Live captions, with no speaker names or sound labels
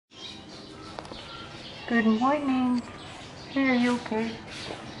Good morning. Hey, are you okay?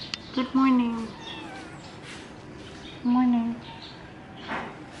 Good morning. Good morning.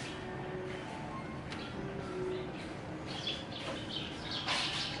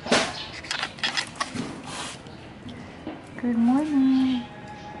 Good morning.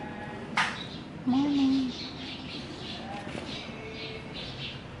 Morning.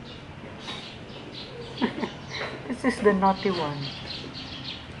 This is the naughty one.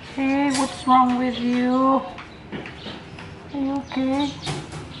 Hey, what's wrong with you? Are you okay?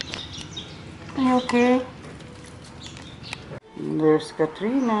 Are you okay? There's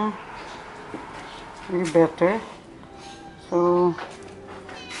Katrina. Are you better? So,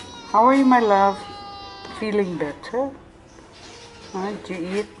 how are you, my love? Feeling better? Huh? Did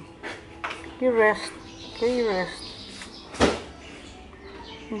you eat? You rest. Okay, you rest.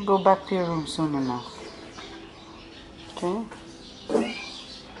 You go back to your room soon enough. Okay?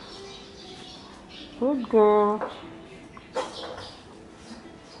 Good girl.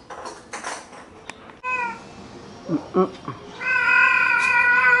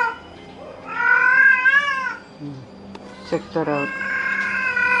 Check that out.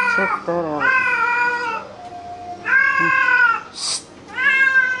 Check that out.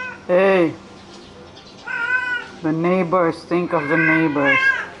 Hey! The neighbors, think of the neighbors.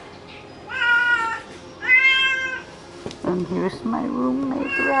 And here's my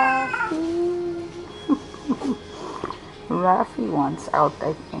roommate, Rafi. Rafi wants out,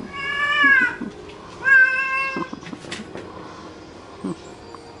 I think.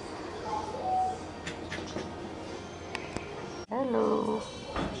 Hello.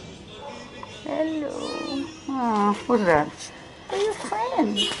 Hello. Oh, who's that? Oh, your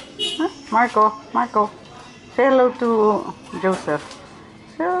friend. Huh? Marco. Say hello to Joseph.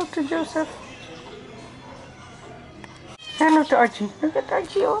 Say hello to Joseph. Say hello to Archie. Look at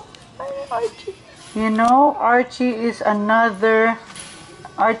Archie. Oh, Archie. You know, Archie is another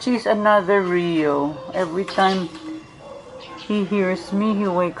Rio. Every time he hears me, he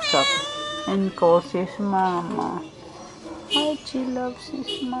wakes up and calls his mama. Archie loves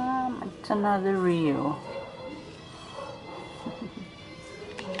his mom. It's another Rio.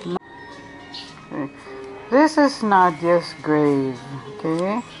 Okay. This is Nadia's grave,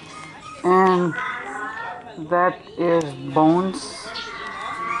 okay? And that is Bones.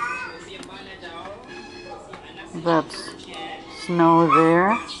 That's Snow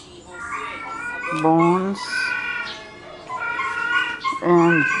there. Bones.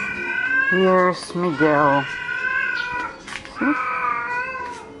 And here's Miguel. See?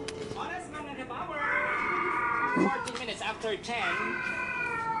 14 minutes after 10.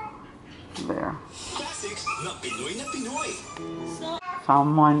 There.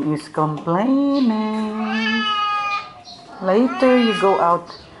 Someone is complaining. Later you go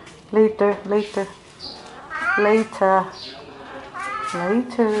out. Later.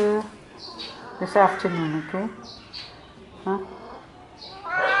 This afternoon, okay? Huh?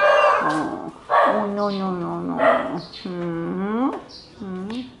 Oh no.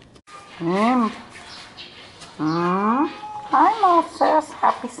 Him. Hi, Moses.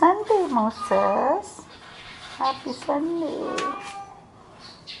 Happy Sunday, Moses. Happy Sunday.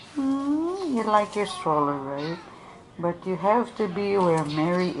 You like your stroller, right? But you have to be where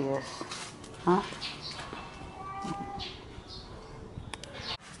Mary is. Huh?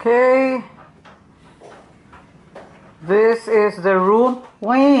 Okay. This is the room.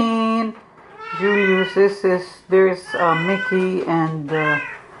 Wayne. Julius, there's Mickey and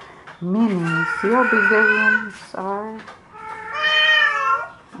Minnie. See how big their rooms are?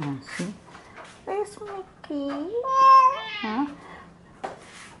 And see? There's Mickey. Huh?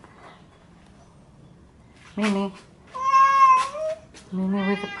 Minnie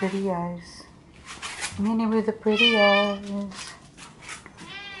with the pretty eyes. Minnie with the pretty eyes.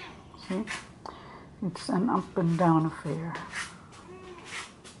 See? It's an up and down affair.